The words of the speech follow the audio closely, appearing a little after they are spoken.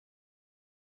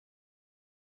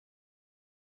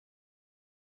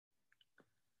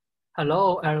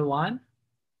Hello, everyone.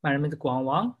 My name is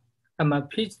Wang. I'm a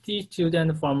PhD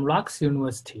student from Rocks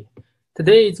University.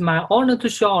 Today it's my honor to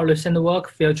share our recent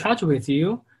work, FairCharge, with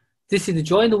you. This is a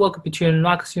joint work between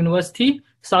Rocks University,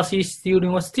 Southeast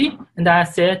University, and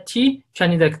SIGCHI,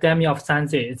 Chinese Academy of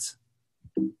Sciences.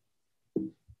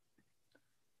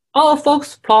 Our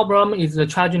focus problem is the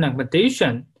charging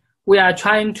recommendation. We are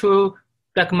trying to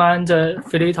recommend the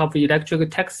fleet of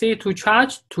electric taxi to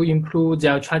charge to improve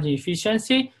their charging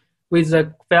efficiency with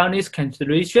the fairness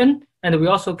consideration, and we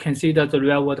also consider the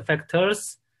real-world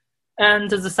factors. And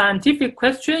the scientific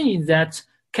question is that,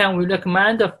 can we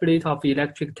recommend a fleet of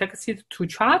electric taxis to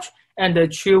charge and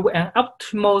achieve an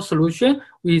optimal solution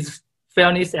with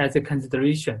fairness as a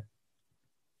consideration?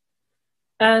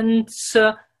 And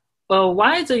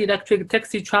why the electric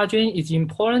taxi charging is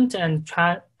important and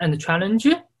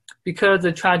challenging? Because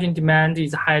the charging demand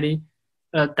is highly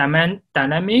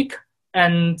dynamic,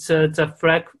 and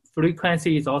the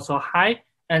frequency is also high,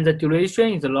 and the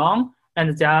duration is long,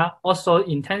 and there are also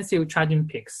intensive charging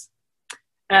peaks.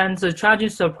 And the charging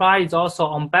supply is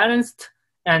also unbalanced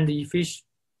and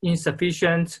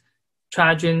insufficient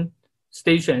charging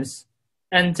stations.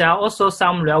 And there are also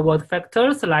some real-world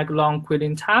factors like long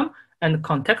cooling time and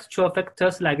contextual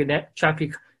factors like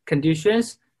traffic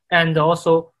conditions, and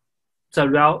also the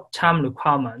real-time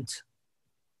requirement.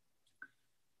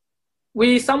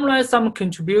 We summarize some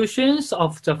contributions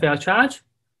of the FairCharge.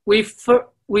 We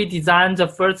designed the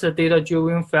first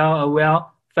data-driven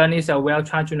fairness-aware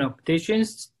charging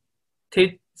applications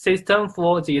system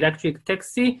for the electric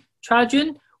taxi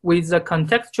charging with the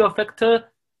contextual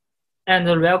factor and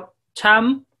the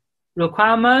real-time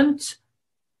requirement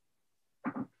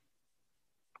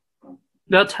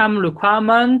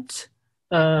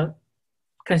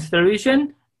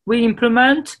consideration. We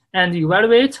implement and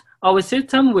evaluate our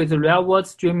system with real-world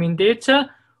streaming data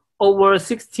over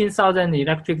 16,000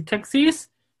 electric taxis,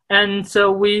 and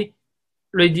we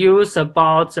reduce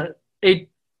about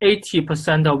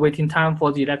 80% of waiting time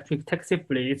for the electric taxi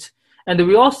fleet. And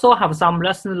we also have some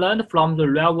lessons learned from the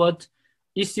real-world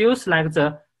issues like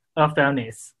the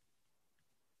fairness.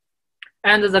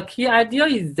 And the key idea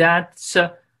is that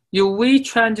we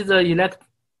change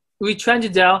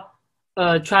their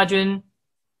charging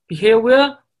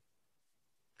behavior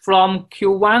from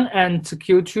Q1 and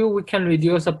Q2, we can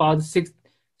reduce about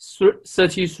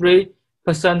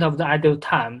 33% of the idle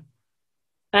time.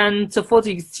 And for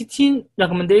the existing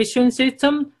recommendation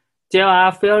system, they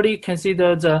are fairly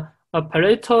considered the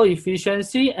Pareto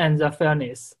efficiency and the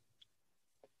fairness.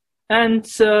 And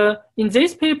in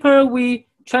this paper, we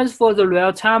transfer the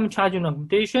real-time charging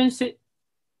recommendation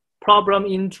problem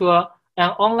into an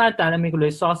online dynamic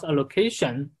resource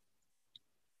allocation,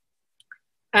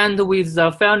 and with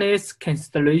the fairness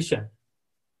consideration.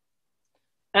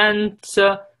 And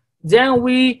then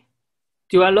we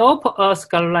develop a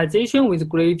scalarization with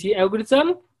greedy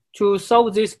algorithm to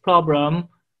solve this problem,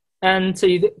 and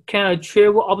it can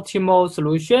achieve optimal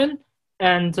solution,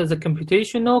 and the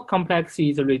computational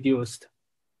complexity is reduced.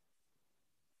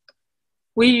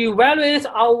 We evaluate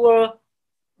our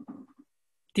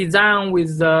design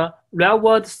with the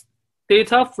real-world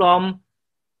data from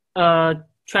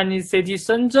Chinese city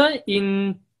Shenzhen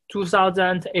in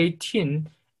 2018,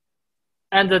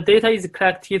 and the data is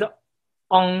collected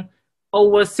on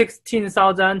over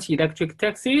 16,000 electric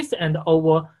taxis and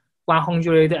over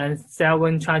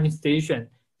 107 charging stations.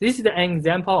 This is an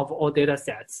example of all data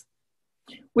sets.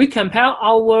 We compare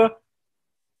our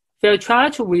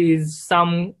FairCharge with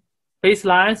some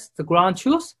baselines, the ground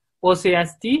truth,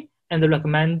 OCSD, and the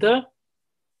recommender.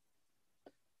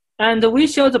 And we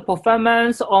show the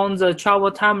performance on the travel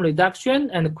time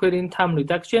reduction and cooling time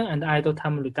reduction and idle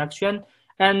time reduction.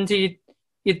 And it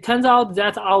turns out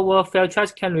that our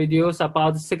FairCharge can reduce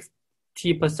about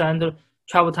 60%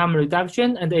 travel time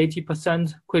reduction and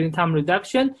 80% cooling time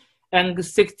reduction and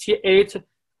 68%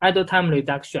 idle time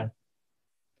reduction.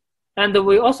 And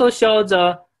we also show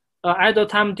the idle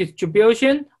time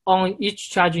distribution on each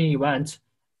charging event.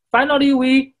 Finally,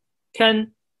 we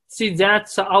can see that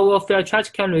our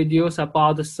FairCharge can reduce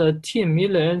about 13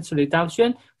 million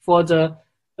reduction for the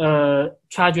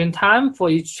charging time for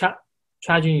each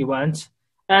charging event.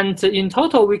 And in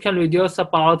total, we can reduce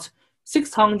about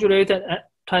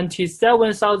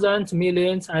 627,000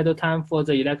 million idle time for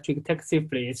the electric taxi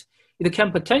fleet. It can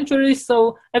potentially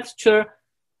save extra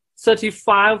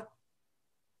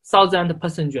 35,000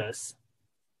 passengers.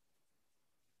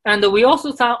 And we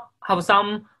also have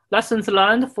some lessons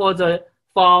learned for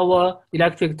our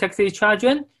electric taxi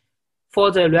charging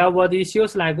for the real-world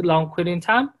issues like long cooling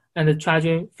time and the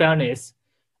charging fairness.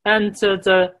 And for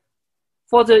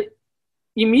the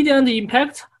immediate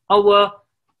impact,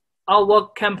 our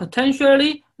can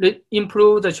potentially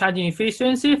improve the charging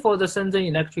efficiency for the Shenzhen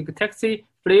electric taxi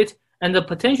fleet, and the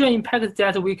potential impact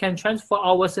that we can transfer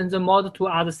our Shenzhen model to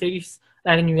other cities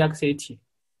like New York City.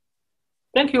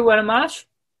 Thank you very much.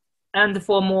 And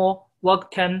for more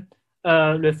work, can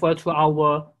refer to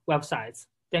our websites.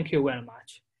 Thank you very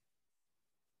much.